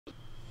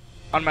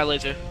On my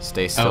laser.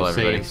 Stay still,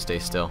 everybody. same. Stay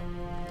still.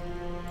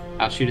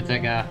 I'll shoot at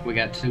that guy. We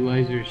got 2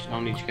 lasers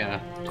on each guy.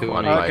 2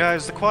 on Quad bike. each.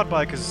 Guys, the quad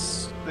bike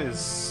is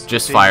Just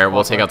taking fire. the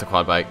We'll quad take bike. out the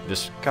quad bike.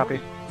 Just Copy.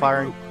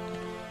 Firing.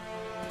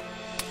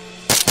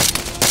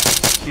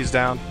 He's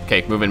down.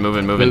 okay. Move in. Move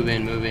in. Move in.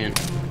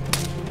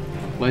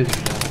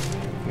 Lasers down.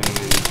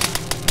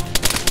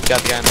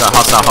 Got the guy.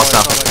 Hostile.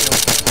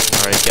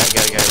 Alright, got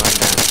a guy lying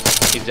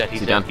down. He's dead.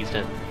 He's down? dead. He's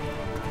dead.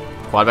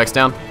 Quad bike's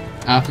down.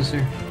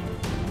 Officer.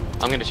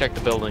 I'm gonna check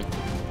the building.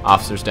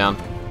 Officers down.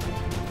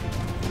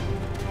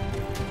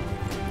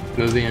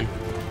 Move in.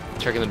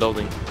 Checking the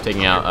building.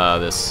 Taking out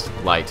this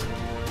light.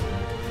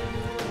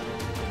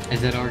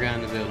 Is that our guy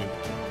in the building?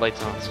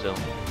 Lights on still.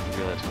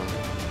 Your lights on.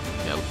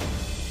 Yep.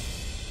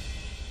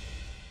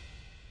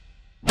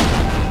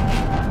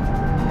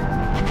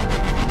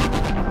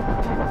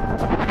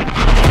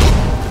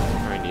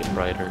 Trying to get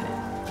brighter.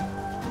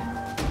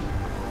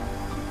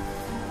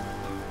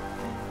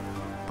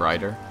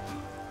 Brighter.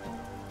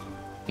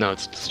 No,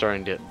 it's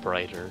starting to get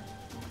brighter.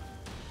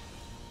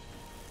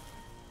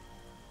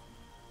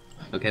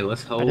 Okay,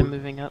 let's Right, I'm hold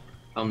moving up.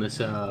 on this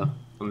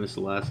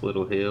last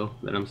little hill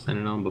that I'm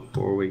standing on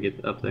before we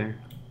get up there.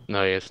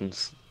 No, yeah,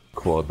 since.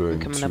 Quad bearing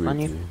Coming up on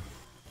you.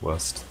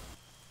 west.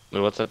 Wait,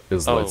 what's that?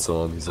 His lights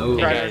on. He's Oh. on.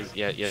 Hey Strider. guys,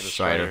 yeah, the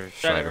Strider.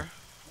 Strider.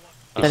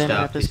 He That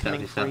stopped, MRAP is he stopped, coming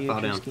he for stopped. you,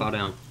 Fall down, Drewski. fall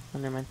down. Oh,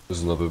 never mind.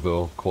 There's another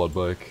bill. Quad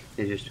bike.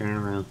 He's just turning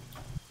around.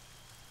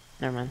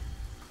 Never mind.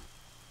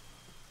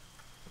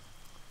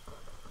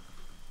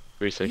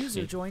 360.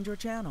 User joined your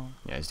channel.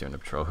 Yeah, he's doing a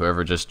patrol.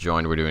 Whoever just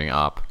joined, we're doing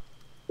op.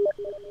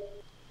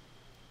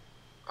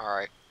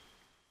 Alright.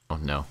 Oh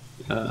no.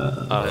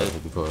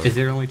 Is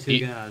there only 2 do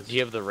you, guys? do you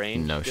have the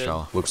range? No, good?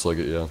 Shaw. Looks like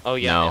it, yeah. Oh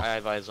yeah, No. I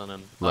have eyes on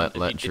him. Let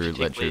if you Drew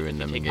take and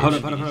them take- engage. Hold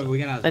up, we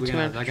got eyes, That's we got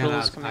when eyes. I got patrol's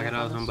eyes, coming I got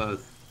up eyes on on us.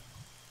 both.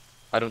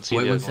 I don't see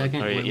Wait the one other one.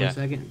 second, Alright, wait yeah. 1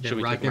 second. Should They're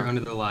we right take there him out?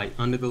 under the light,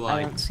 under the I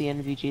light. don't see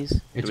any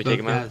VGs. It's we both take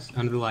 'em out? guys,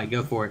 under the light.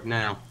 Go for it,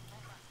 now.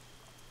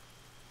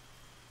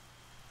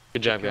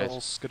 Good job, guys.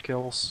 Kills. Good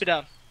kills. Be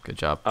down. Good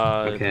job.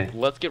 Okay.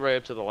 Let's get right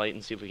up to the light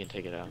and see if we can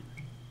take it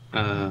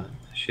out.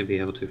 Should be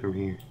able to from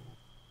here.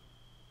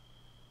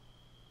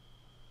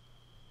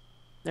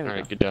 There we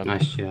Alright, go. good job.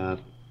 Nice job.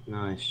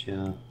 Nice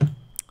job.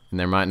 And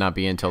there might not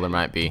be intel. There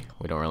might be.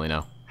 We don't really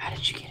know. How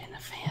did you get in the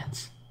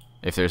fence?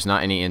 If there's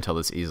not any intel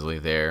that's easily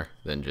there,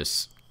 then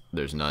just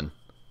there's none.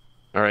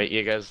 Alright,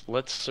 yeah, guys,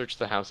 let's search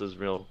the houses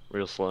real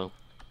slow.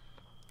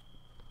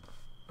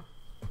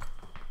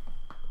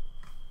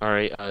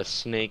 Alright,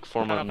 Snake,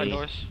 form Coming on up on me.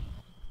 doors.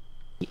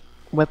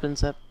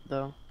 Weapons up,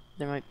 though.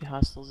 There might be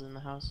hostiles in the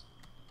house.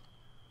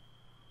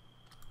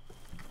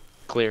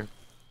 Clear.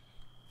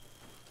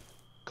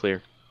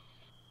 Clear.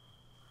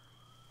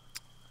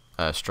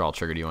 Straw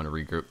Trigger, do you want to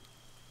regroup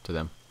to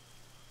them?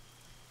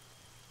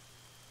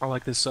 I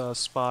like this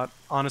spot.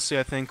 Honestly,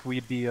 I think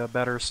we'd be a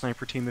better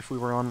sniper team if we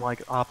were on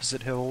like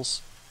opposite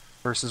hills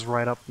versus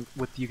right up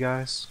with you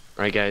guys.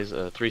 Alright, guys,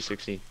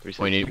 360.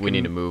 360. We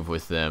need to move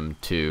with them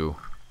to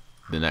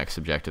the next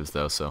objectives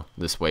though. So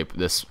this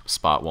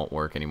spot won't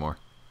work anymore.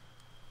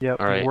 Yep.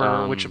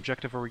 Alright, which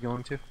objective are we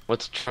going to?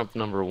 What's Trump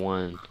number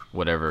 1?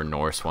 Whatever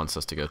Norris wants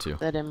us to go to.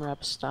 That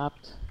MRAP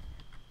stopped.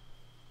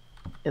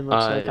 It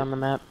looks like on the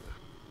map.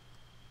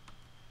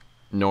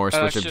 Norris,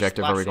 which it's just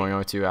objective are we last going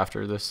over to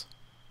after this?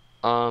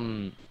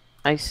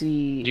 I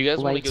see Do you guys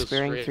want to lights go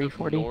bearing straight up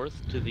 340.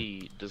 north to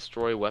the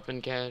destroy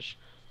weapon cache,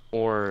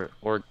 or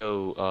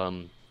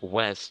go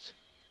west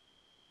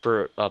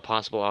for a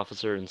possible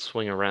officer and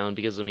swing around?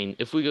 Because I mean,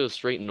 if we go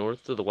straight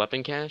north to the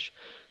weapon cache,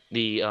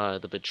 the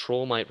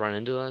patrol might run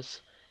into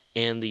us,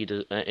 and the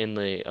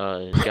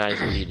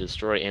guys in the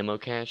destroy ammo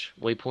cache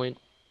waypoint,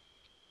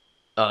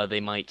 they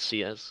might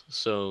see us.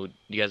 So do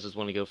you guys just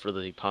want to go for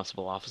the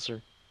possible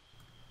officer?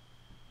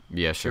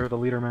 Yeah, sure. You're the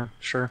leader, man.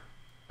 Sure.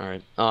 All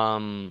right.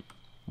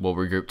 We'll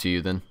regroup to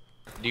you then.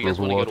 Do you guys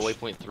want to go to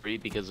Overwatch. waypoint 3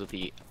 because of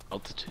the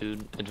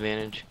altitude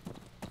advantage?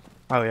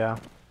 Oh yeah.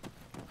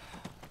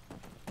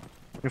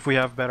 If we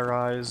have better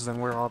eyes, then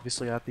we're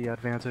obviously at the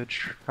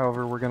advantage.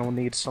 However, we're gonna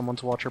need someone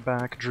to watch our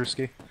back.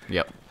 Drewski.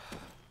 Yep.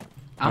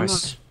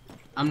 Nice.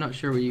 I'm not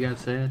sure what you guys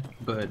said,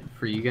 but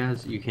for you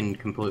guys, you can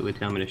completely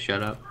tell me to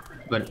shut up.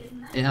 But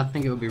I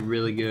think it would be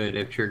really good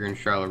if Trigger and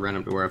Charlotte ran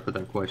up to where I put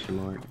that question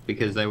mark,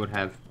 because they would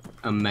have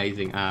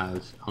amazing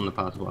eyes on the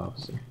possible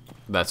officer.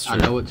 That's true. I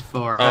know it's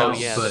far Oh out,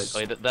 yeah,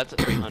 but that's a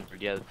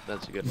 300. Yeah,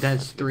 that's a good.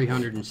 that's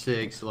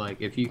 306.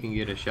 Like, if you can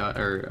get a shot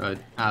or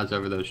eyes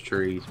over those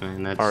trees,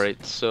 man, that's. All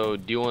right. So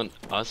do you want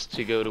us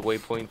to go to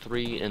waypoint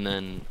 3 and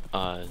then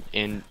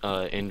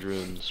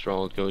Andrew and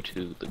Stroll go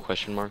to the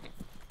question mark?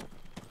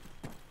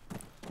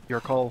 Your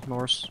call,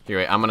 Norris. Here,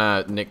 wait, I'm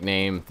gonna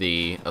nickname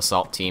the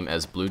assault team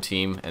as blue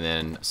team, and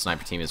then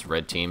sniper team as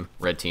red team.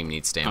 Red team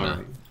needs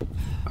stamina.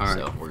 All right.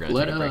 So we're gonna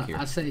Let take a break here.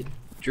 I say,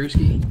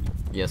 Drewski.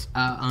 Yes.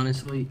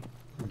 Honestly,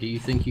 do you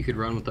think you could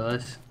run with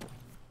us?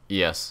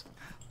 Yes.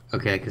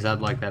 Okay, because I'd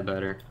like that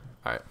better.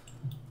 All right.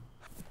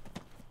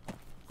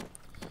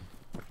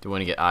 Do we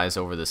want to get eyes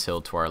over this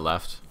hill to our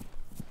left?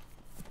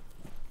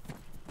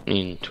 I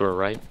mean, to our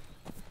right.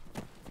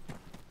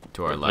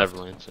 To our left.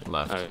 Neverland. So.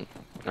 Left.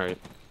 Alright.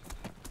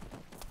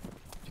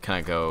 Kind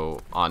of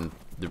go on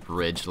the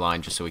ridge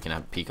line just so we can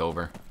have peek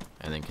over,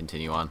 and then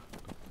continue on.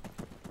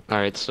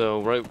 Alright,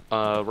 so right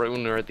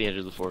when we're at the edge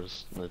of the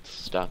forest, let's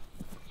stop.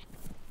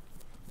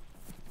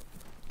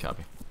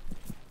 Copy.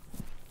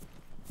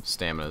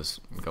 Stamina's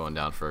going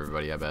down for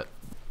everybody, I bet.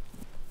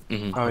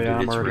 Mm-hmm. Oh yeah,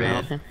 I'm It's already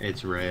out. red.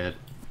 It's red.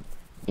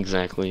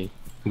 Exactly.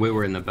 We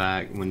were in the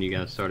back when you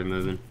guys started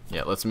moving.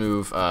 Yeah, let's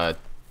move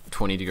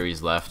 20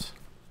 degrees left.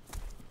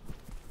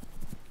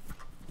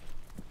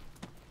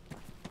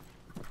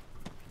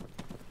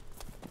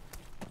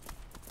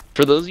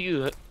 For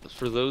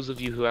those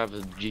of you who have a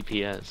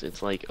GPS,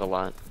 it's like a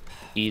lot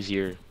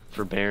easier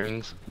for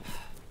bearings.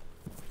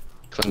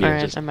 'Cause, I mean,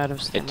 Alright, I'm out of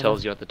it stamina.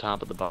 tells you at the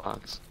top of the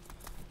box.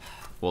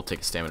 We'll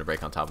take a stamina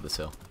break on top of this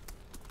hill.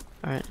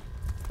 Alright.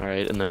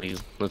 Alright, and then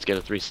let's get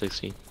a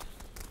 360.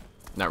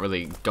 Not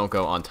really, don't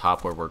go on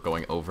top where we're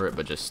going over it,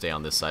 but just stay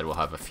on this side. We'll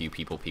have a few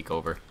people peek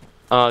over.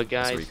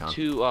 Guys, recon.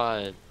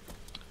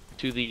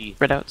 to the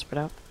Spread out, spread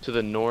out. to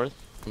the north.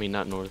 I mean,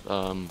 not north.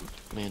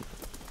 Man,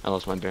 I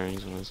lost my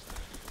bearings when I was.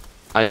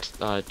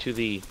 To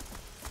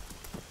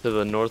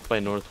the north by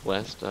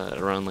northwest,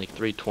 around like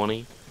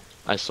 320.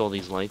 I saw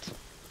these lights.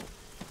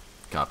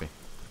 Copy.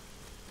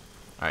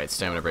 Alright,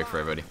 stamina break for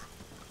everybody.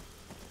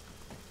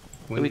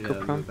 We we need go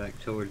to prone? move back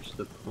towards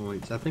the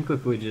points. I think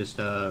if we just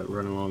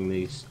run along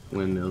these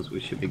windmills, we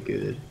should be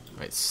good.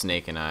 Alright,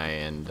 Snake and I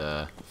and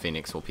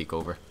Phoenix will peek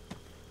over.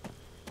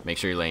 Make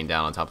sure you're laying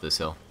down on top of this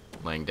hill.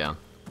 Laying down.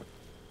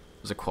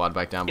 There's a quad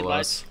bike down below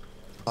us.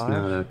 It's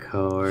not a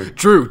card.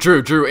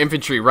 Drew,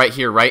 infantry, right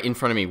here, right in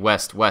front of me,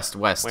 west. Where?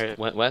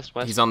 West?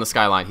 He's on the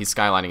skyline. He's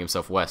skylining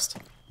himself west.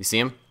 You see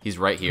him? He's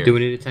right here. Do we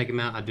need to take him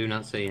out? I do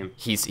not see him.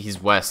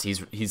 He's west.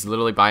 He's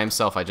literally by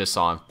himself. I just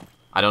saw him.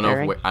 I don't know.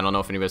 Bearing? I don't know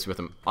if anybody's with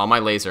him. On my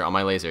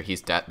laser.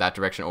 He's that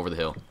direction over the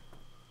hill.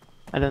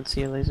 I don't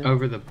see a laser.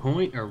 Over the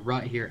point or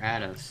right here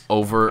at us?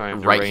 Over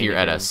Alright, right rain here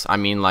at again. us. I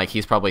mean, like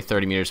he's probably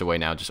 30 meters away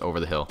now, just over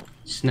the hill.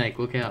 Snake,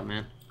 look out,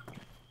 man.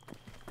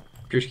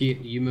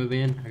 Drewski, you move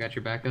in. I got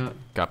your back up.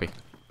 Copy.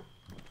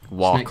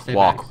 Walk, Snake, stay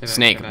walk. back, stay back,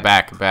 Snake,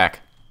 stay back.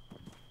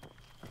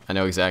 I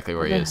know exactly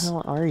where Where he the is.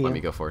 hell are you? Let me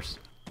go first.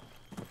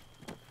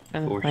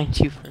 I'm Force. gonna find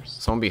you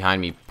first. Someone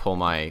behind me pull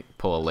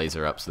a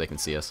laser up so they can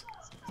see us.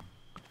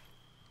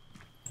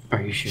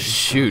 Are you sure?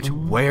 Shoot,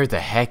 where the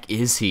heck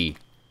is he?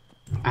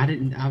 I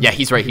didn't. Yeah,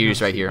 he's right here.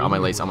 He's right here. On my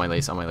lace.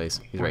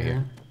 He's right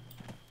here.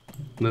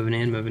 Moving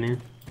in.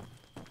 Do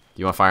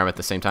you want to fire him at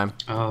the same time?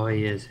 Oh,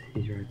 he is.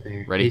 He's right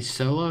there. Ready? He's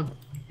solo.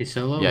 Yeah,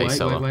 wait, he's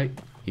solo. Wait.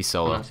 He's I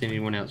solo. don't see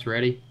anyone else.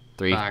 Ready?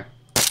 3, Fire.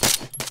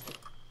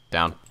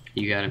 down.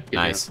 You got him. Good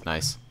Nice,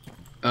 nice.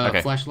 job.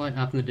 Okay. Flashlight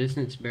off in the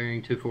distance,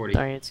 bearing 240.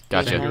 Sorry, it's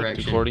Gotcha. Same behind.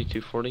 direction.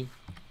 240.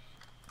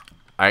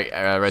 Alright,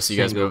 rest of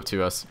you guys Single. move up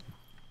to us.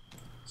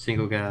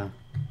 Single guy.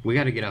 We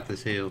got to get off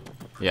this hill.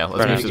 Yeah, let's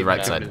Right, move I to the get right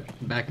back side.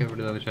 Back over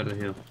to the other side of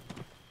the hill.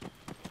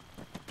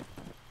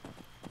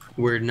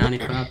 We're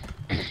 95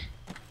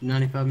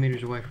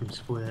 meters away from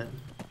split.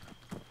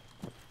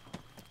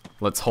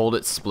 Let's hold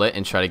it split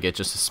and try to get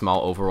just a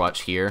small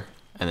overwatch here,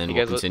 and then You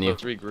we'll guys, continue.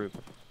 let's regroup.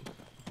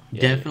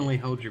 Yeah. Definitely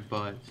hold your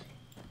butts.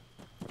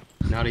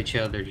 Not each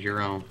other's, your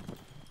own.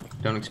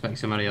 Don't expect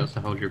somebody else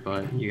to hold your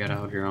butt. You gotta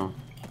hold your own.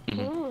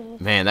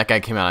 Man, that guy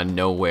came out of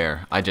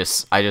nowhere. I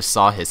just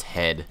saw his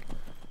head.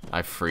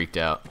 I freaked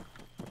out.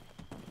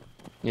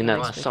 And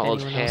then I If saw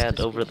his anyone else head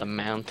does- over the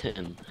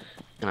mountain,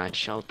 and I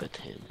shouted at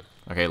him.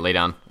 Okay, lay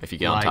down. If you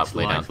get on top,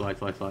 lay down.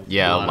 Lights.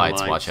 Yeah, A lot of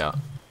lights. Watch out.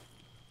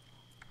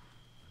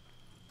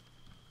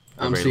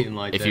 I'm Everybody- seeing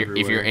lights if you're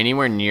everywhere.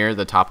 anywhere near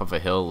the top of a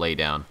hill, lay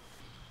down.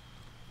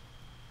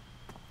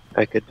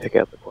 I could pick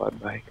out the quad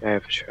bike. I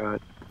have a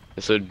shot.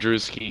 So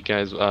Drewski,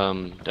 guys,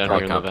 down here in the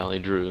Helicopter. valley,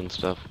 Drew and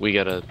stuff. We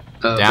gotta.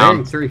 Down.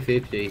 Bearing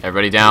 350.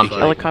 Everybody down. Like-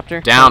 Helicopter.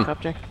 Down.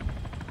 Helicopter.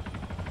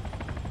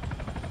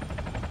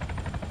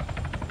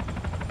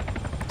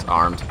 It's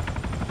armed.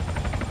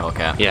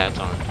 Hellcat. Yeah, it's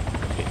on.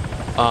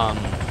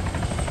 Okay.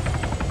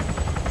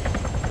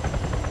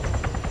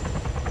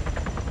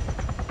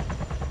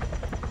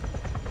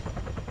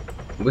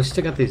 We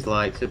still got these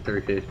lights at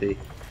 350.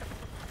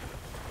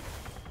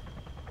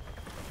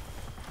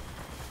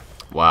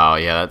 Wow,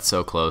 yeah, that's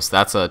so close.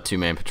 That's a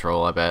 2-man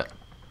patrol, I bet.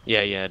 Yeah,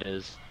 it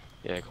is.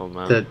 Yeah, I called him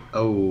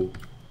out.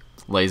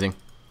 Lasing.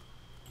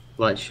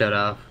 Lights shut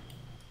off.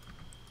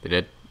 They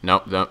did?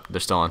 Nope, they're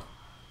still on.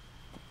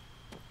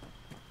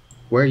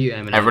 Where are you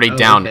aiming at? Everybody Oh,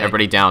 down. okay.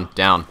 Everybody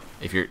down.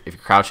 If you're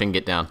crouching,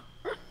 get down.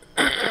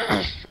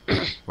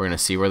 We're gonna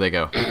see where they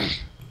go.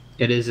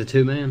 It is a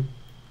 2-man.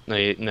 No,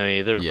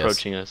 they're Yes.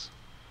 approaching us.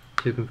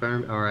 2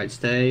 confirmed. All right,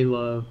 stay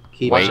low.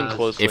 Keep Wait. eyes.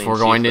 close. If and we're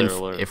see going if to they're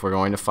alert. if we're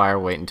going to fire,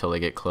 wait until they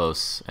get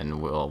close,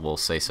 and we'll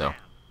say so.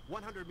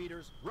 100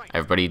 meters right.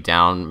 Everybody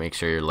down. Make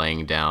sure you're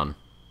laying down.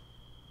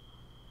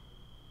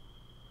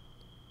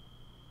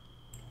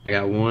 I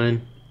got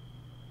one.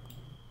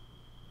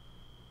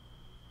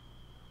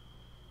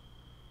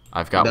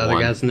 I've got The other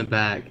one. guy's in the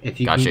back. If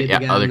you Gotcha, can get yeah,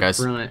 the guy other in the guys.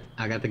 front,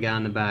 I got the guy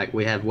in the back.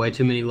 We have way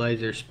too many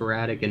lasers,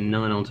 sporadic, and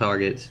none on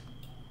targets.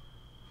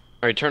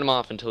 Alright, turn them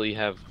off until you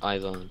have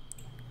eyes on.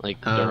 Like,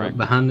 direct.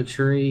 Behind the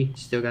tree,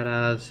 still got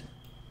eyes.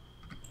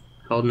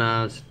 Holding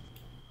eyes.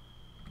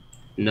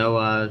 No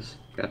eyes.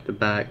 Got the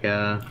back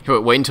guy.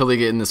 Wait until they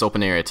get in this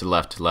open area to the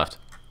left,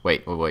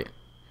 Wait.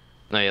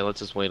 No, yeah, let's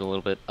just wait a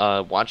little bit.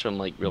 Watch them,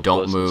 like, real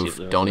Don't close. And see if move.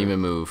 they're Don't over even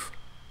move.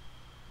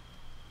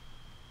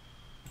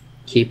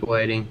 Keep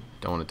waiting.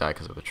 Don't want to die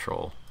because of a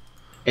troll.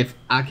 If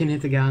I can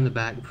hit the guy in the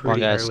back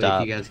pretty guy early,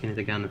 stop. if you guys can hit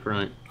the guy in the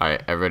front.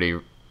 Alright, everybody,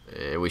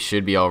 we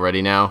should be all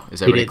ready now. Is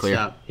He everybody did clear?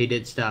 stop. He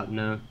did stop.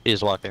 No.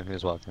 He's walking.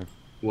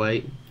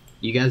 Wait.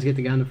 You guys get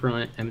the guy in the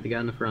front. Aim at the guy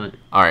in the front.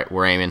 Alright,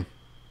 we're aiming.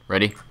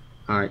 Ready?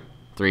 Alright.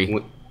 3,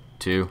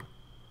 2,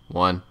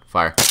 1,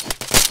 fire.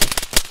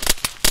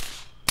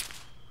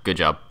 Good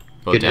job.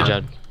 Both Good down.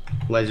 job.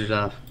 Lasers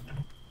off.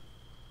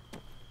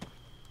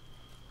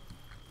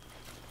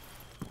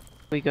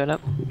 We good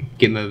up?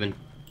 Get moving.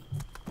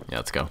 Yeah,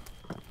 let's go.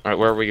 Alright,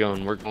 where are we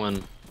going? We're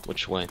going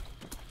which way?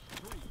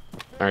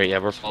 Alright, yeah,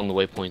 we're following the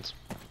waypoints.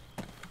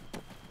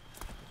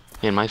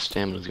 Man, my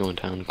stamina's going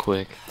down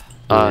quick.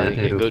 Yeah,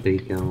 Yeah, it'll go be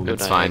going. go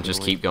It's fine.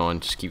 Just diagonally. keep going.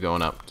 Just keep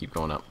going up. Keep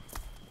going up.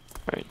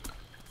 Alright.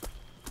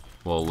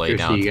 We'll lay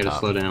down. You gotta top.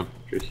 slow down.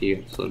 Jersey, you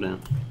gotta slow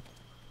down.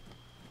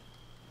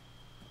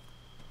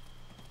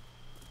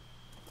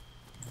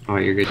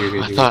 Alright, you're good, you're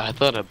good. I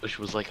thought a bush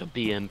was like a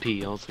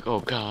BMP. I was like, oh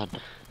god.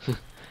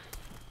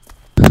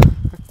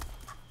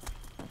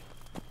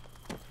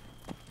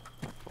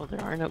 Well,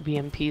 there are no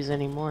BMPs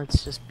anymore.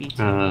 It's just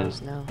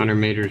BTRs now. 100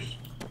 meters.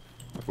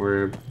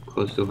 We're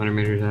close to 100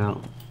 meters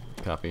out.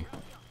 Copy.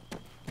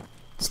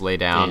 Let's lay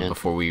down Yeah.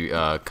 before we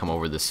come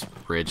over this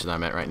bridge that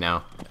I'm at right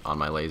now on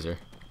my laser.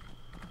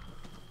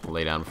 We'll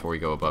lay down before we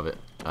go above it.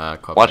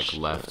 Call Watch back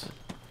left.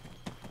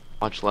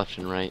 Watch left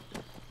and right.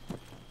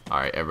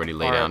 Alright, everybody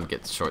lay Alright. down,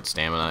 get short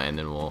stamina, and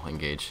then we'll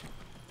engage.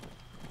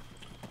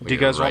 Do you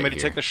We are guys want me right to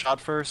here. take the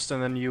shot first,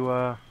 and then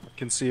you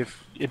can see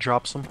if it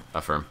drops them?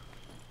 Affirm.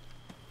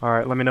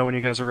 Alright, let me know when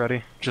you guys are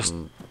ready. Just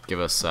Give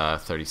us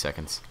 30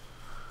 seconds.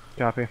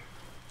 copy.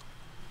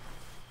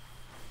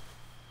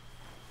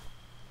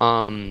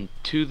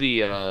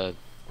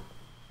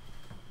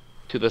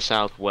 To the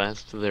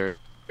southwest there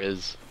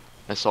is,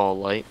 I saw a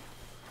light,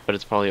 but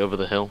it's probably over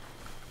the hill.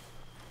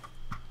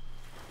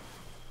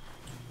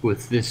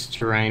 With this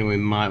terrain, we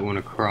might want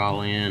to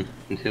crawl in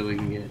until we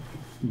can get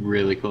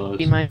really close.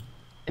 Be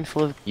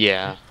mindful of.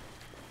 Yeah,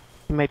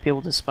 You might be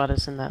able to spot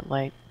us in that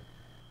light.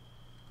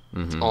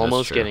 Mm-hmm,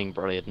 almost getting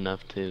bright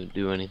enough to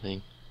do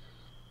anything.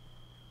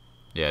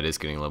 Yeah, it is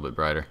getting a little bit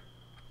brighter.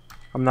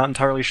 I'm not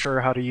entirely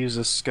sure how to use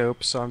this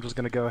scope, so I'm just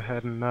gonna go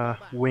ahead and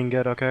wing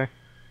it, okay?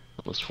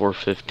 Almost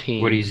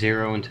 4:15. What are you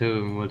 0 and 2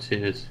 and what's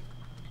his?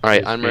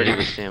 Alright, I'm ready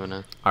with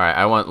stamina. Alright,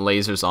 I want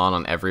lasers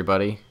on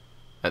everybody.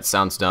 That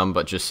sounds dumb,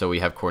 but just so we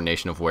have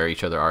coordination of where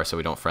each other are so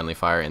we don't friendly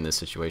fire in this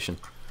situation.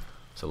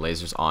 So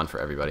lasers on for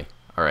everybody.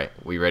 Alright,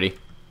 we ready?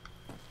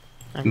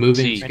 Moving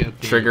See. scope. in.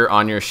 Trigger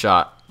on your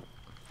shot.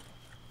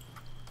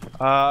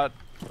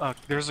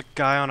 There's a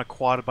guy on a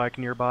quad bike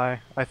nearby.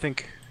 I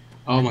think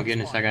Oh my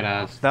goodness, I got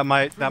eyes. that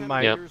might.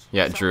 Yep.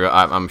 Yeah, Drew,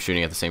 I'm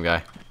shooting at the same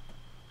guy.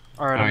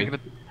 Alright, I'm Alright, gonna.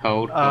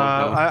 hold.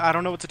 I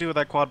don't know what to do with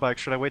that quad bike.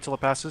 Should I wait till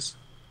it passes?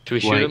 Should we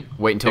shoot Wait. him?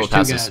 Wait until There's it two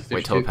passes. guys, Wait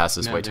there's till it two-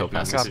 passes. no, Wait till it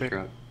there's passes. not.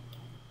 Copy.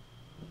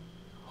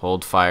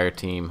 Hold fire,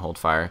 team. Hold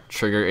fire.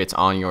 Trigger, it's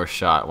on your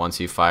shot. Once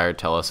you fire,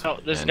 tell us. Oh,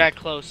 there's a and guy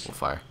close. We'll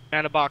fire.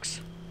 Behind a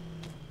box.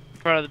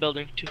 In front of the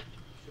building.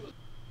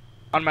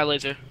 On my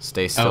laser.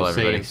 Stay still,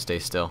 everybody. same. Stay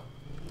still.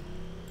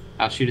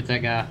 I'll shoot at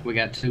that guy. We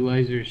got 2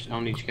 lasers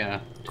on each guy.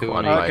 2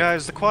 Quad on each. bike.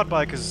 Guys, the quad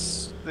bike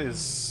is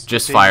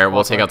Just the fire. quad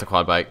We'll take bike. out the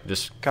quad bike.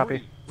 Just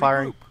Copy.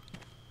 Firing.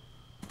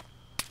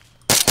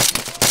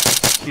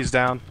 He's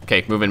down.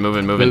 okay. Move in. Move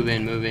in, move in.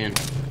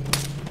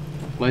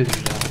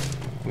 Lasers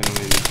out. We don't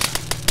need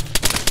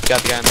it.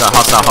 Got the guy in the Got front.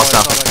 hostile. Oh, I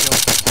saw that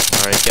kill.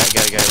 Alright,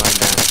 got a guy lying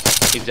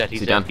down. He's dead, Is he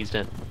he's down? dead, he's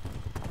dead.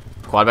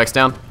 quad bike's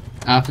down.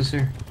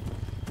 Officer.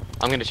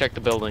 I'm gonna check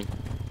the building.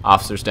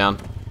 Officers down.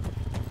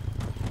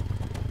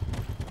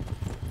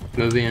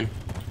 Move in.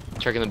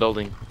 Checking the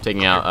building.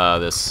 Taking out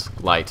this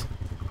light.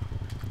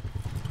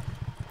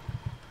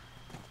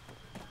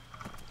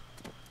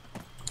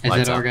 Is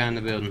Lights that our out. guy in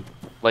the building?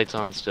 Lights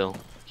on still.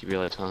 Keep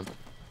your lights on.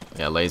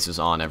 Yeah,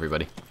 lasers on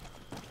everybody.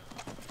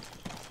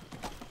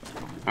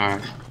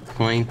 Alright.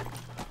 Clean.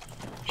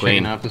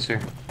 Clean. Checking officer.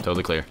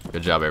 Totally clear.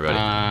 Good job, everybody.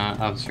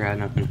 Officer had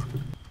nothing.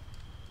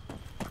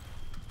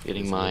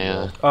 Getting my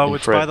Oh, it's by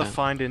infrared the now.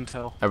 find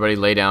intel. Everybody,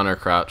 lay down or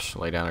crouch.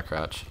 Lay down or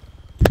crouch.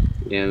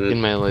 Yeah,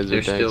 In my laser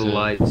there's still tags out.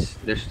 lights.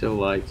 There's still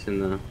lights in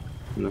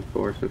the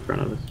forest in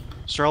front of us.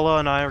 Strella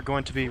and I are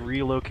going to be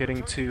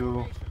relocating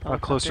to a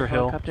closer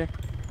hill. Helicopter.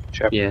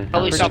 Check. Yeah.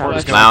 Probably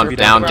Helicopter. southwest. Down,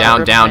 down,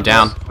 down, down,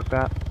 down. Like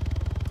that.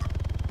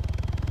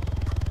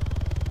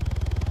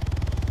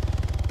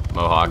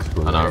 Mohawk.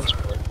 Unarmed.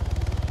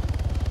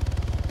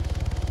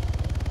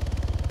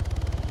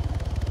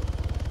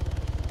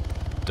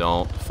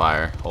 Don't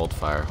fire. Hold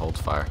fire. Hold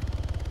fire.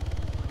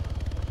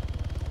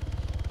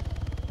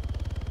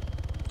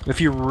 If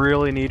you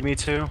really need me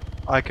to,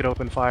 I could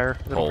open fire.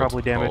 It'll Hold,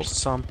 probably damage hold.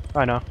 some.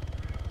 I know.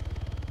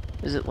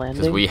 Is it Because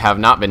landing? we have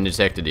not been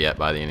detected yet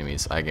by the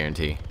enemies, I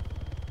guarantee.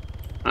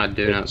 I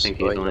do not think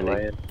he's Going to landing.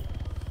 land.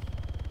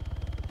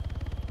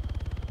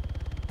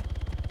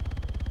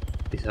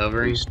 He's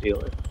hovering. Steal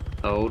it.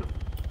 Hold.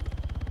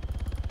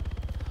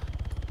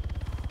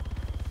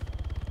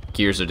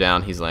 Gears are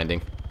down, he's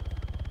landing.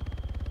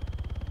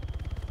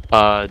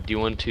 Do you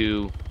want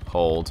to?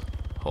 Hold.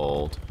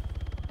 Hold.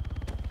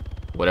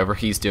 Whatever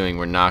he's doing,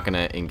 we're not going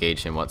to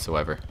engage him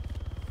whatsoever.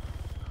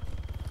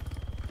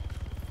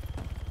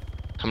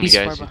 How many He's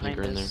guys far do you think behind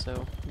are in there? us,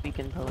 so we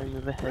can probably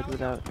move ahead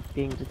without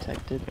being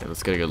detected. Okay,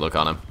 let's get a good look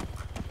on him.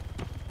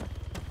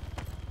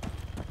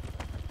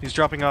 He's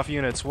dropping off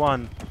units.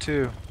 1,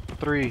 2,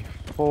 3,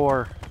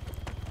 4,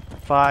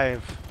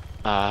 5,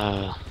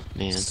 Man.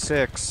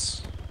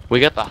 6, We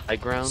got the high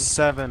ground.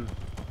 7,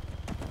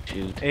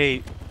 Shoot.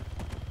 8,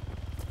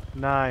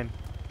 9,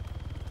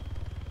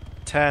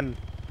 10,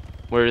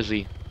 Where is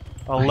he?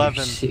 11,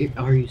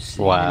 Are you serious?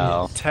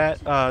 Wow. 10,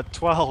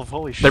 12.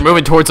 Holy shit. They're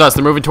moving towards us,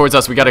 they're moving towards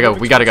us. We gotta go,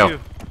 we gotta go.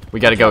 We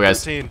gotta go,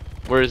 guys. 13.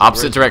 Where is he?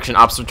 Opposite direction,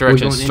 opposite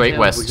direction, going straight intel?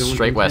 west, We're going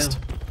straight intel? west.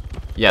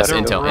 Yes, They're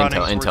intel, running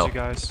intel, towards intel. You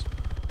guys.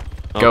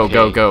 Go,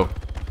 go, Okay. go.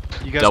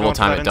 You guys Double going for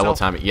time that it, double intel?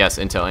 time it. Yes,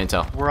 intel,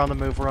 intel. We're on the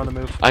move. We're on the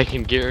move. I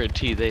can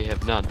guarantee they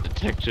have not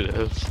detected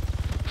us.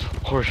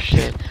 Or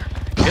shit.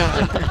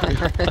 God.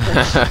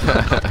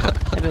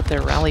 I bet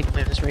their rally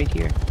point is right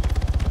here.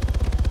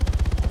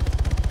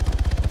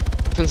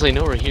 Since I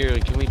know we're here,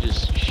 can we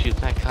just shoot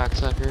that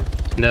cocksucker?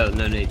 No,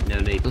 no need, no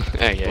need.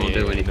 Won't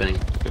do anything.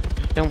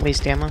 Don't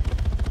waste ammo.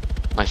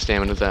 My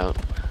stamina's out.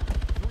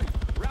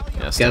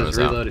 Yes, Guys, was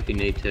reload if you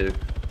need to.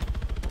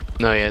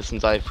 No, yeah,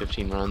 since I have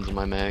 15 rounds in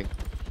my mag.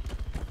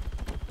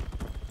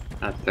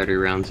 I have 30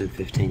 rounds and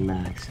 15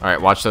 mags.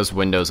 Alright, watch those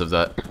windows of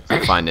the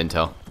find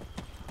intel.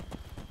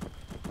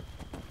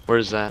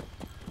 Where's that?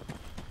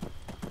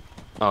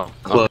 Oh,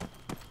 Close.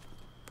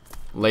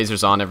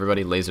 Lasers on,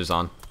 everybody, lasers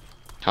on.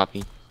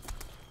 Copy.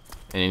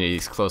 In any of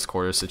these close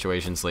quarters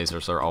situations,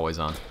 lasers are always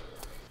on.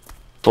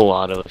 Full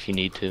auto if you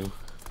need to.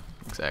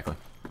 Exactly.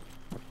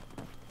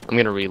 I'm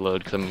gonna reload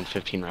because I'm in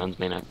 15 rounds,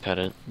 may not cut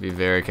it. Be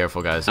very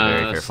careful, guys, very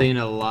careful. Seeing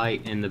a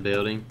light in the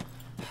building.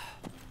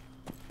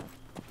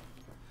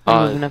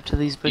 I'm moving up to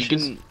these You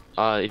bushes.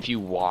 can, if you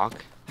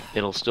walk,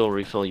 it'll still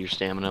refill your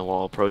stamina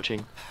while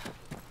approaching.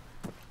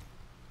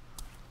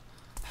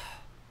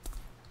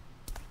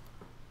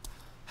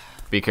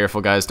 Be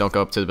careful, guys, don't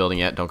go up to the building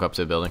yet, don't go up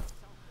to the building.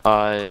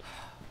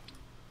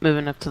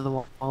 Moving up to the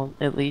wall,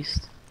 at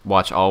least.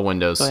 Watch all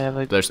windows. So I have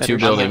a There's better two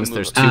shot. buildings,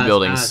 there's two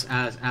buildings.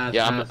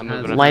 Yeah, I'm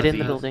moving up. Light in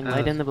the building,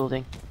 light in the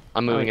building.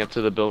 I'm moving up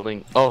to the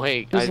building. Oh,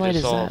 hey, Whose I light just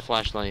is saw a that?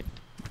 flashlight.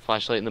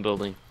 Flashlight in the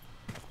building.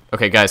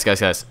 Okay, guys.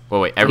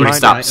 Wait, everybody Right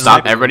stop, under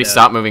stop, the everybody window.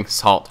 stop moving.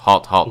 Halt,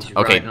 halt, halt. He's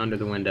Okay, right under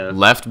the window.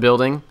 left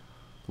building,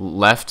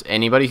 left,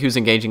 anybody who's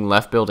engaging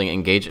left building,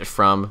 engage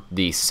from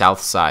the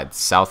south side,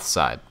 south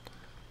side.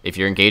 If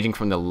you're engaging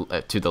from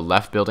the to the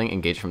left building,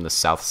 engage from the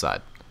south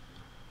side.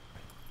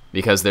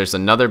 Because there's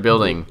another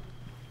building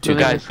to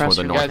Moving the, across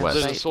toward the your Guys,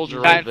 northwest. there's a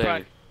soldier Guy right in there.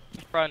 front.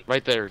 In front.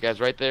 Right there, guys,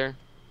 right there.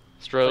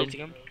 Strobe. Placing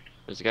him.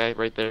 There's a guy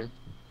right there.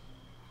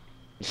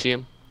 You see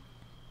him?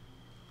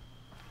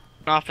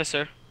 An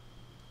officer.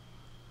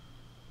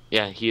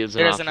 Yeah, he is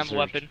He an doesn't have a officer.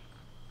 weapon.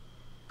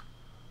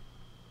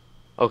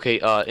 Okay,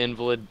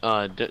 invalid,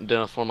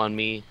 don't form on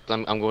me.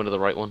 I'm going to the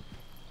right one.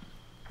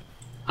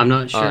 I'm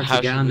not sure if how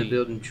the guy should in the we-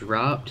 building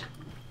dropped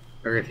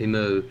or if he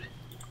moved,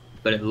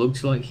 but it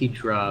looks like he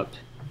dropped,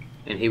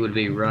 and he would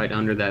be right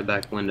under that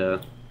back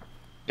window.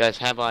 Guys,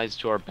 have eyes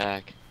to our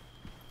back.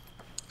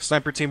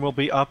 Sniper team will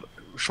be up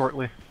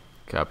shortly.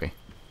 Copy.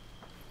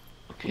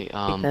 Okay, Take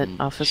that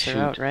officer shoot.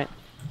 out, right?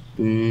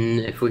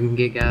 If we can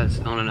get guys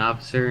on an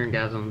officer and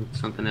guys on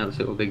something else,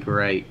 it will be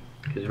great.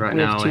 Because right We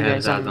now have we two have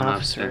guys guys on on an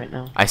officer officer. right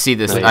now. I see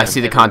this. Oh, yeah. I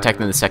see the contact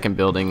in the second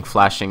building,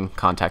 flashing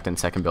contact in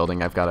second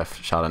building. I've got a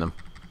shot on him.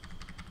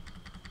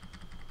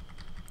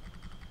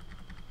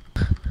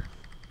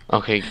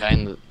 Okay, guy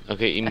in the.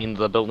 Okay, you mean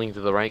the building to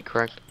the right,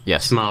 correct?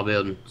 Yes. Small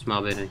building,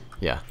 small building.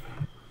 Yeah.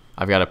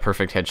 I've got a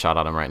perfect headshot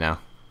on him right now.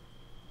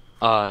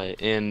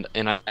 And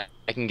I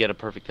can get a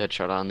perfect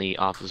headshot on the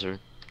officer.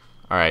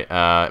 All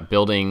right.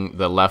 Building,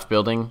 the left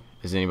building.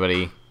 Is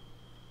anybody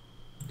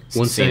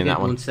One seeing second, that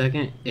one? 1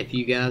 second. If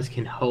you guys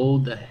can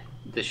hold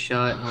the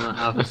shot on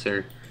the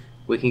officer,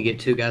 we can get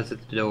two guys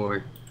at the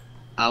door.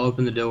 I'll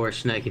open the door,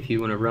 Snake, if you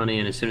want to run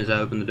in as soon as I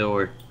open the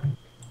door.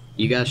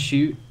 You guys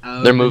shoot.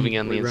 I'll They're open, moving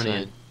on the we run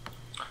inside. in.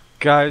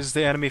 Guys,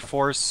 the enemy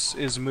force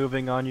is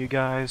moving on you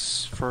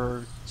guys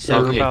for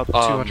So, Okay, about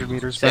 200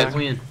 meters Set back.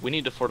 win. We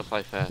need to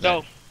fortify fast.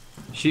 Go.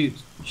 Shoot.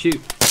 Shoot.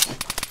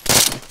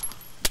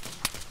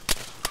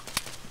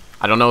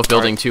 I don't know if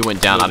building 2 went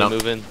down.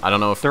 Move in. I don't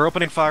know if. They're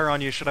opening fire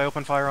on you. Should I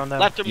open fire on them?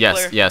 Left him Yes.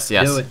 clear. Yes.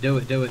 Yes. Do it. Do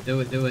it. Do it. Do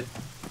it. Do it.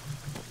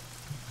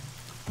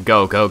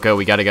 Go. Go. Go.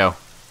 We gotta go.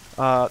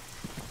 Uh,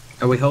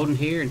 Are we holding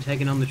here and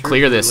taking on the troops?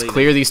 Clear or this. leaving?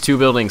 Clear these two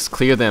buildings.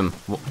 Clear them.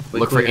 We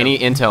Look for clear any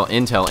intel.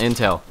 Intel.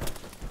 Intel.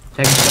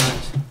 Taking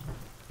shots.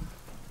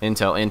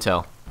 Intel.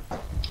 Intel.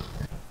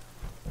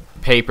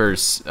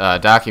 Papers.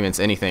 Documents.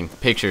 Anything.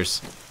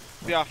 Pictures.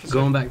 The officer.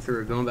 Going back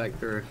through. Going back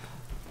through.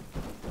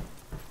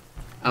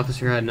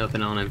 Officer had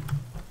nothing on him.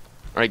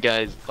 All right,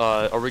 guys.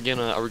 Are we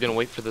gonna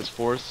wait for this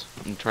force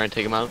and try and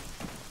take him out?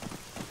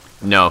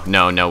 No,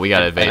 no, no. We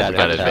gotta evade. We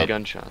gotta evade.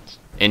 Gunshots.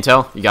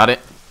 Intel, you got it?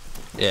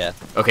 Yeah.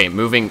 Okay,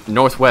 moving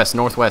northwest,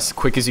 northwest.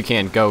 Quick as you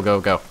can. Go,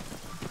 go, go.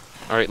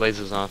 All right,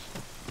 lasers off.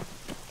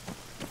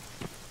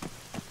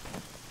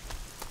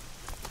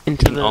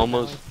 Into Can the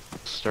almost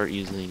start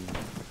using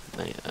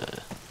my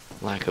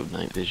lack of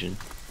night vision.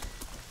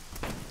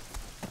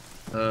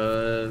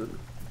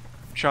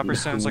 Chopper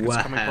sounds like it's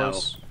coming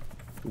close.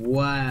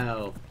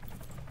 Wow.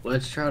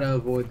 Let's try to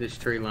avoid this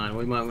tree line.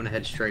 We might want to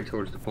head straight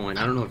towards the point.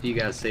 I don't know if you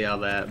guys see all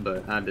that,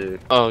 but I do.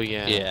 Oh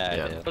yeah. Yeah,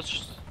 Yeah. I do. Let's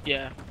just,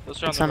 yeah.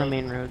 Let's run It's the on a road.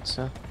 main road,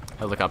 so.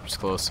 Helicopter's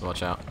close.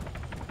 Watch out.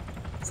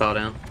 Fall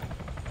down.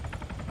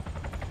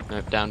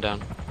 Down,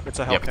 down. It's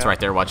a Hellcat. Yep, it's right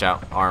there. Watch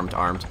out. Armed,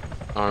 armed.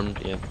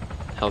 Armed. Yep.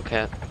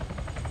 Hellcat.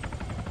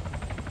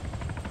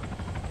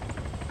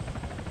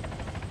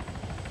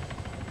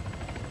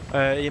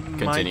 It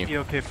Continue. might be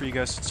okay for you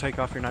guys to take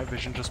off your night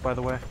vision, just by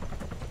the way.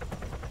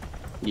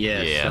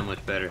 Yes, Yeah. so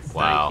much better.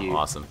 Wow, Thank you.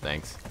 awesome.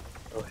 Thanks.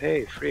 Oh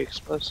hey, free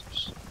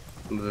explosives.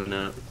 Moving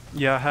up.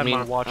 Yeah, I had I my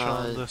mean, watch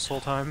on this whole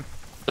time.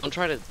 Don't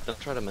try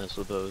to mess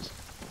with those.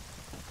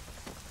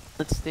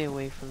 Let's stay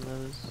away from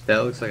those.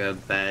 That looks like a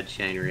bad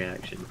chain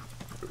reaction.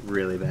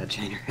 Really bad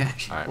chain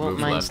reaction. All right, Well, move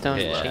mines left. don't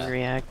Yeah. chain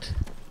react.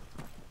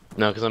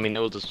 No, because I mean it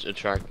will just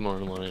attract more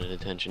unwanted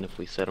attention if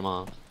we set them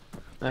off.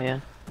 Oh yeah.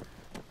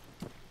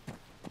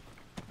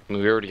 I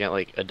mean, we already got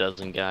like a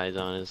dozen guys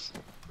on us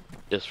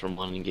just from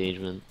one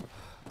engagement.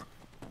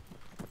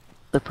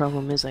 The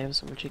problem is I have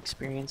so much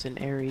experience in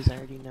Ares, I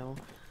already know.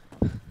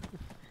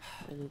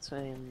 And it's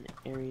in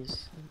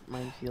Ares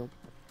minefield.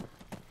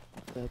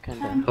 So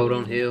kinda. Hold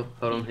on hill.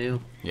 Hold on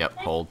hill. Yep,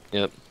 hold.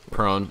 Yep.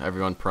 Prone.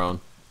 Everyone prone.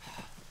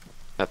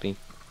 Happy.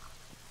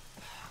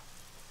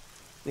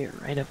 We're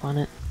right up on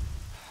it.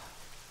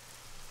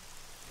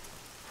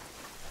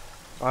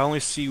 I only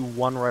see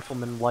one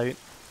rifleman light.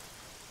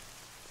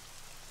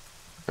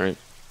 All right.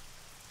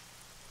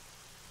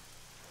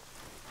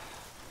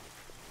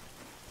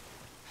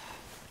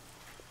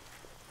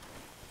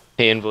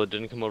 Hey, Invalid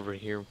didn't come over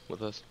here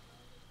with us.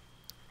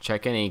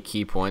 Check any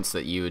key points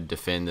that you would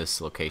defend this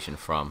location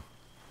from.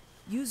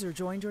 User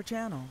joined your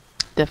channel.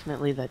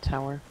 Definitely that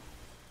tower.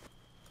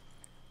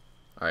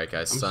 All right,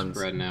 guys. I'm Sun's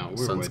spreading out.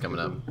 We're sun's way coming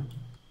too up. low.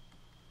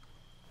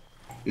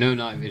 No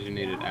night vision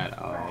needed at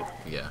all.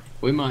 Yeah.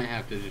 We might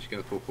have to just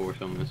go full force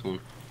on this one.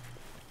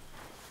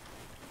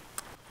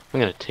 I'm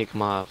gonna take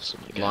them off. So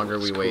The longer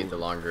we wait, the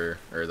longer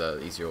or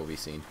the easier we'll be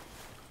seen.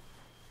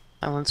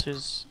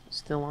 Silencer's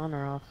still on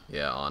or off?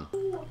 Yeah, on.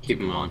 Keep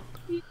them on.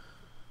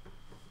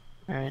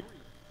 Alright.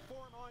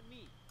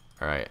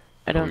 All right.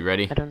 I Are don't. we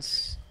ready? I don't.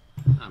 S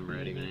I'm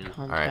ready, man.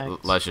 All right.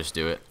 contact. Let's just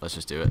do it. Let's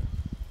just do it.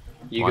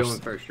 You Watch- going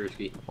first,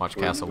 Drewski. Watch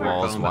We're- castle we're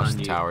walls. falling Watch behind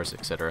the you. towers,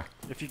 etc.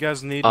 If you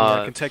guys need me,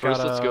 I can take first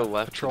out let's a go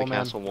left to the patrolman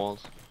castle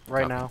walls.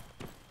 right Copy. now.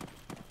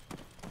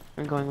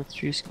 I'm going with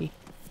Drewski.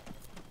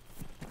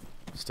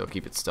 Still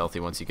keep it stealthy.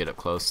 Once you get up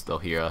close, they'll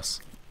hear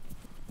us.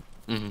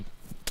 Mm-hmm.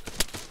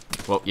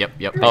 Well, yep,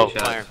 yep. Oh,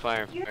 shots. fire,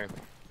 fire, fire.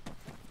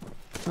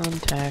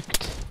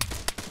 Contact.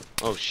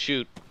 Oh,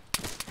 shoot.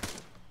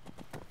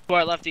 To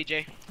our left,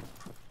 DJ.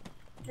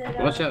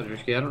 Watch out,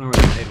 Drewski. I don't know where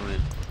the nade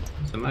went.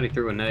 Somebody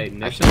threw a nade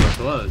and they're so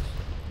close.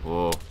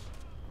 Whoa.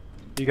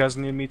 You guys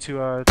need me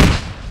to,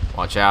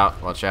 Watch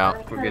out. Watch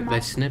out. We're good. They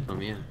snip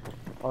them, yeah.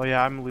 oh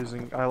yeah, I'm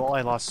losing. I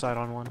lost sight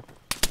on one.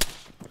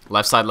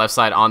 Left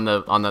side on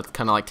the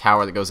kind of like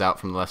tower that goes out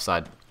from the left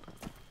side.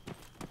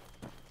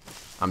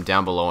 I'm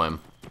down below him.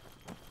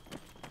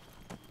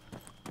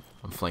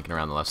 I'm flanking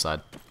around the left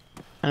side.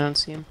 I don't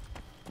see him.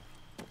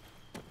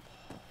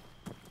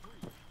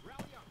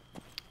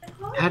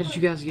 How did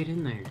you guys get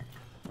in there?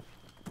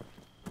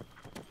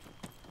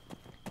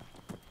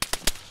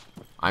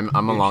 I'm Good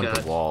along shot.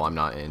 the wall. I'm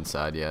not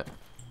inside yet.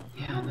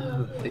 Yeah, I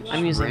know. They just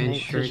I'm using ran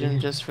night straight vision in.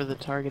 just for the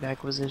target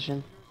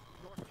acquisition.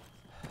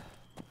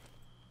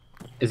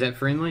 Is that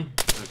friendly?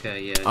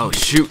 Okay, yeah. Oh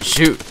shoot,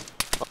 shoot!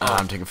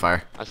 I'm taking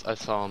fire. I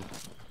saw him.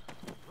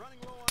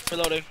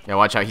 Reloading. Yeah,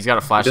 watch out. He's got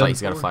a flashlight.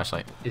 He's got a forward.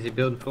 flashlight. Is he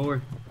building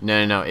forward?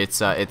 No, no, no.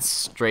 It's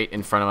straight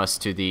in front of us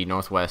to the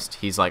northwest.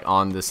 He's like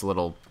on this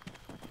little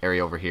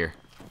area over here.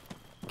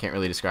 Can't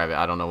really describe it.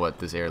 I don't know what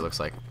this area looks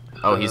like.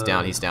 Oh, he's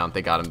down. He's down.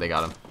 They got him. They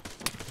got him.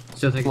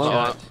 Still taking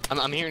shots.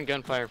 I'm hearing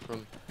gunfire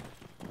from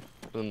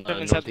Inside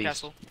the northeast.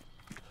 castle.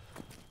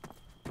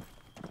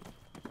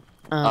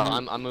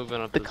 I'm moving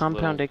up The this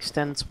compound little-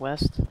 extends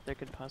west. There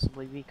could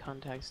possibly be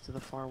contacts to the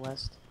far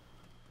west.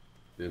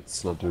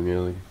 It's not doing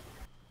anything.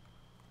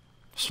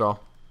 Straw.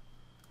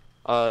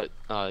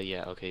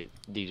 Yeah, okay.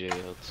 DJ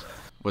Oaks.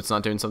 What's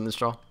not doing something,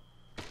 Straw?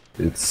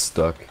 It's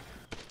stuck.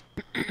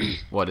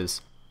 What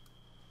is?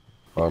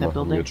 ArmA, I'm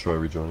building? gonna try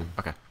rejoining.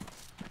 Okay.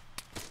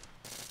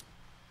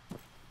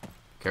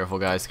 Careful,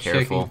 guys. Checking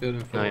Careful.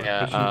 building Oh 4.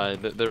 yeah,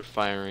 they're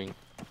firing.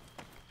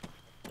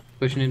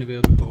 Pushing into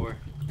building 4.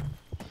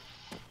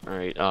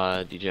 Alright,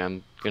 DJ,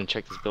 I'm gonna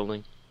check this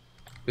building.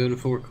 Building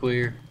 4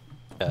 clear.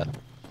 Yeah.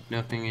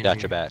 Nothing in Got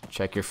here. your back.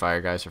 Check your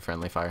fire, guys, for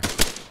friendly fire.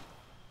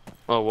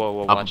 Whoa, whoa,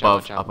 whoa! Up Watch above,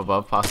 out! Watch out! up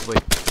above, possibly.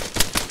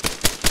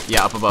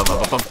 Yeah, up above,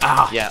 up above.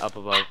 Ah! Yeah, up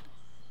above.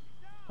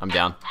 I'm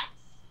down.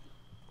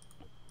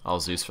 I'll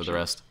Zeus for the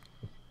rest.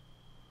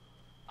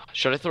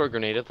 Should I throw a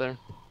grenade up there?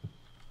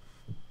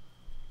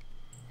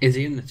 Is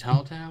he in the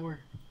tall tower?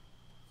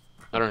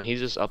 I don't know.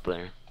 He's just up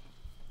there.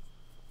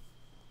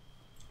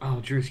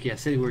 Oh, Drewski, I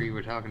see where you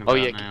were talking about Oh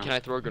yeah, now. can I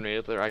throw a grenade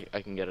up there? I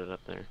can get it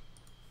up there.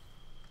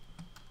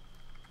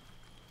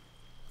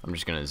 I'm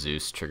just gonna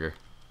Zeus trigger.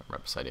 I'm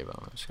right beside you, but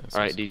I'm just gonna Zeus.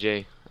 All right,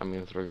 DJ, I'm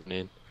gonna throw a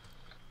grenade.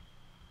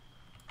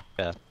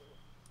 Yeah.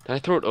 Did I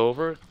throw it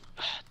over?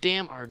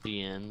 Damn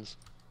RGNs.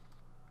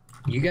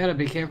 You gotta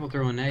be careful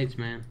throwing nades,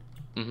 man.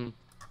 Mm-hmm.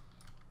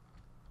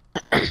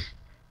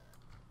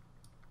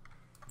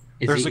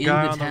 Is There's he a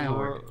guy in on the the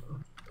tower?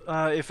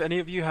 road. If any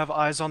of you have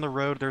eyes on the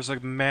road, there's a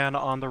man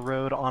on the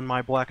road on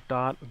my black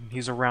dot.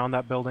 He's around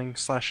that building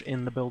 /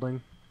 in the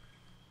building.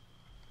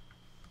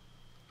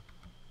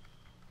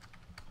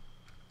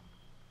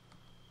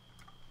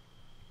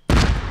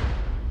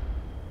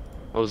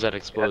 What was that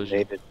explosion?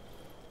 Detonated.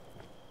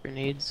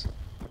 Grenades.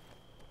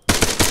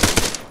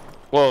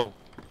 Whoa!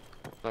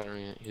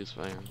 Firing it. He was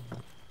firing.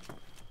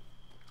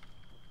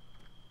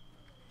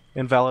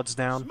 Invalid's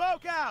down.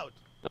 Smoke out!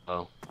 Uh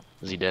oh.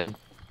 Is he dead?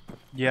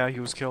 Yeah, he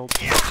was killed.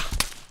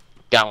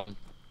 Got one.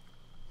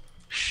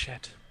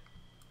 Shit.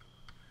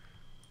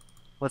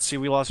 Let's see,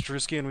 we lost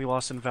Drewski and we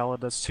lost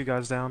Invalid. That's 2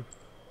 guys down.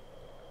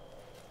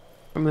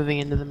 We're moving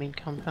into the main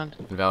compound.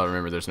 Invalid,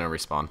 remember there's no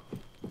respawn.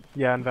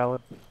 Yeah,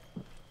 Invalid.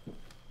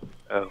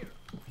 Oh.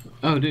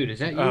 Oh, dude, is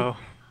that you? Oh.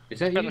 Is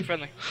that Friendly, you?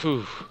 friendly.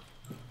 Whew.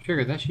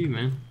 Trigger, that's you,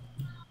 man.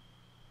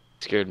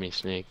 Scared me,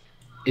 Snake.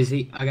 Is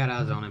he? I got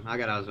eyes on him. I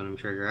got eyes on him,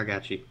 Trigger. I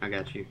got you. I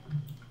got you.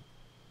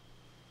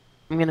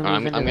 I'm gonna move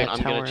into that I'm gonna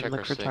tower check and our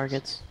look for six.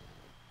 targets.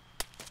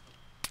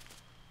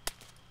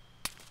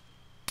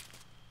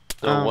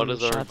 So what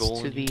is our shots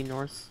goal? to in here? the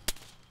north.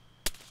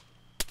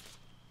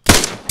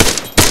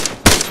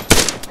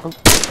 Oh,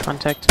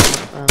 contact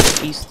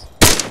east.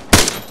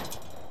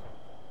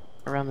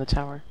 Around the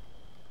tower.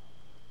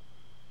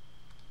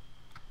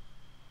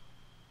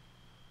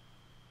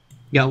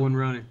 Got one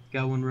running.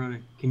 Got one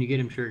running. Can you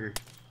get him, Trigger?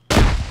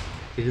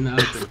 He's in the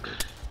open.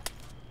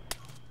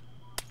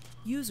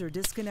 User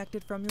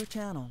disconnected from your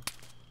channel.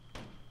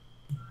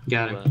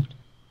 Got him. Left.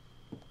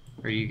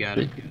 Or you got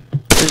it.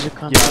 There's a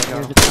contact got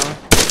near him. the tower.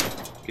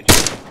 Good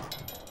job.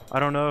 I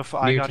don't know if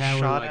I Near got tower,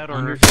 shot like at or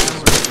under if tower or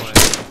what?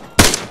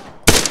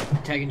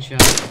 Taking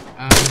shots. You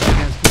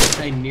guys can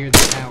say near the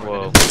tower.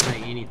 Whoa. That doesn't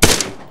say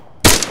anything.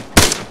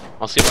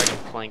 I'll see if I can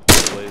flank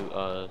the way. We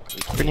can.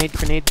 Grenade,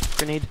 grenade,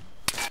 grenade.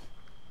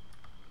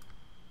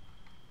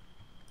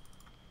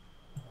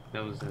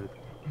 That was a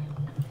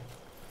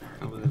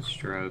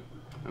stroke.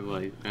 Of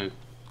like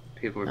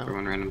people were Oh.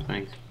 throwing random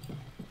things.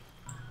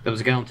 There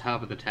was a guy on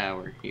top of the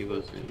tower. He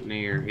wasn't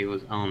near. He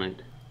was on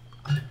it.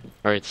 All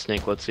right,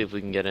 Snake. Let's see if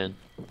we can get in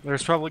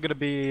There's probably gonna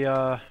be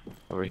over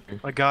here.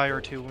 a guy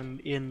or 2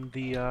 in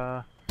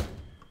the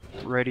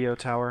radio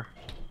tower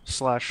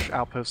 /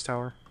 outpost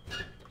tower.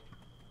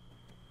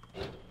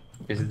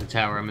 Is it the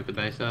tower I'm at the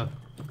base of?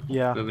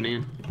 Yeah. Moving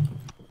in.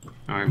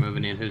 All right,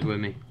 moving in. Who's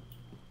with me?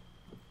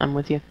 I'm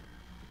with you.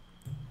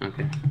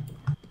 Okay.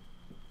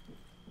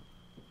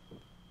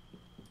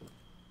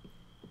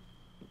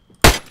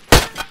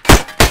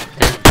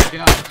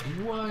 Shots.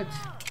 What?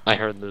 I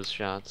heard those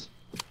shots.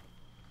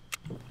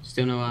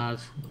 Still no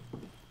eyes.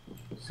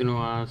 Still no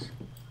eyes.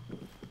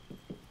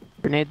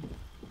 Grenade.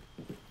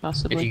 If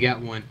Possibly. you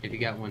got one,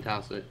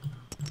 toss it.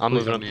 I'm Please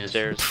moving don't up the miss.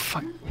 stairs.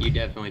 You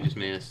definitely just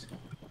missed.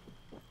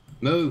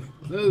 Move,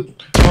 move.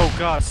 Oh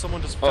god,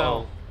 someone just Uh oh.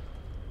 fell.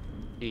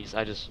 Jeez,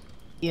 I just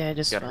Yeah, I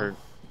just got fell. hurt.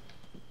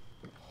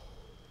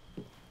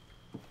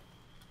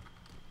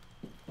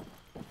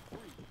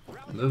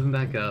 Moving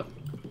back up.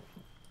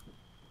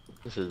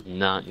 This is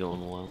not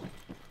going well.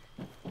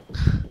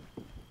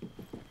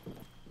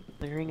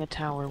 Clearing a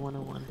tower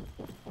 101.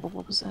 Oh,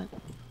 what was that?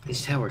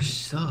 These towers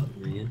suck,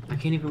 man. I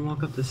can't even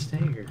walk up the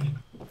stairs.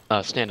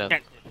 Stand up.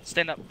 Can't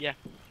stand up, yeah.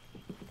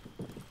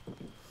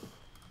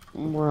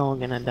 We're all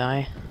gonna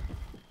die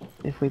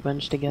if we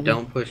bunch together.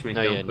 Don't push me,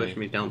 No, don't yeah, push no.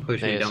 me, don't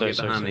push No, me, yeah, don't sorry, get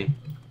sorry, behind sorry. me.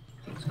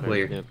 It's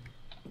clear. Yep.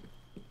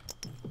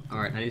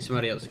 Alright, I need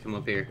somebody else to come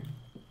up here.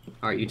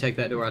 Alright, you take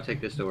that door, I'll take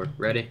this door.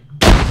 Ready?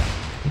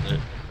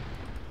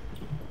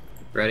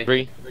 Ready?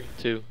 3,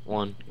 2,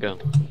 1, go.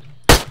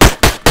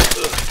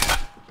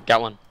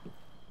 Got one.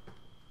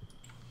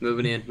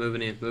 Moving in,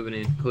 moving in, moving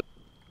in. Clear.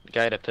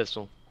 Guy had a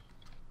pistol.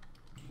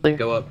 Clear.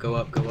 Go up, go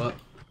up, go up.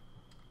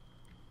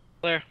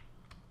 Clear.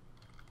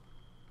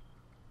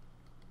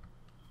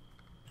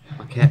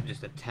 My cat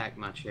just attacked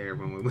my chair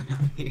when we went up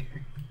here.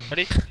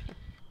 Ready?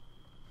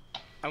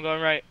 I'm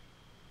going right.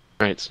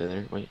 Alright, stay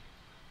there. Wait.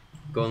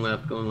 Going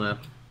left, going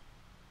left.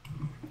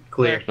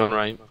 Clear. Going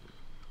right.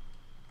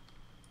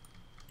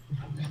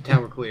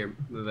 Tower clear.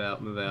 Move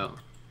out, move out.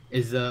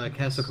 Is the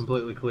castle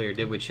completely clear?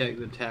 Did we check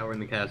the tower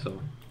and the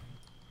castle?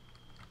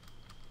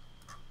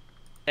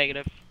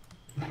 Negative.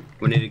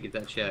 We need to get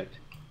that checked.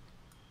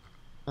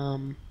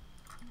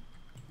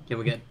 Can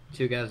we get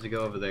 2 guys to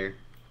go over there?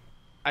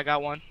 I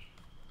got one.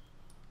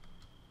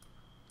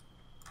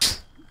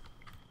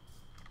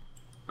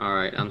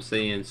 Alright, I'm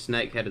seeing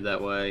Snake headed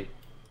that way.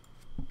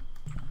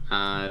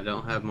 I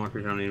don't have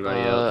markers on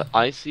anybody else.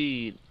 I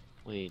see.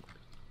 Wait.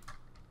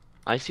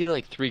 I see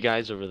like 3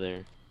 guys over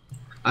there.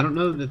 I don't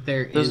know that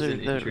there Those is are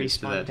an the entrance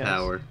to respawn that guys.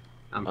 tower.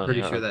 I'm Oh, pretty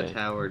yeah, sure okay. that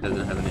tower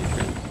doesn't have an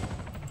entrance.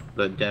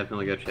 But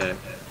definitely go check.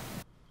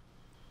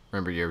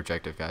 Remember your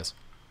objective, guys.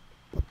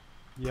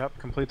 Yep,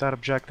 complete that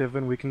objective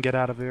and we can get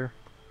out of here.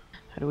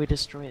 How do we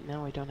destroy it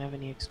now? I don't have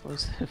any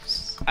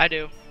explosives. I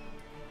do.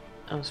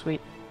 Oh, sweet.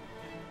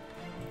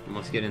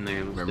 Let's get in there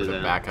and let's Remember do to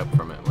that. back up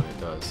from it when it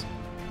does.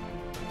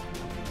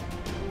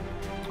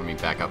 I mean,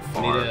 back up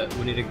far.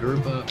 We need a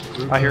group up.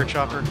 I hear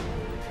Chopper.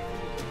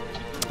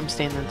 I'm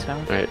staying in the tower.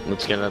 Alright,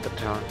 let's get out of the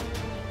tower.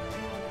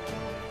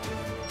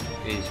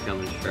 He's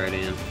coming straight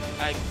in.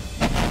 I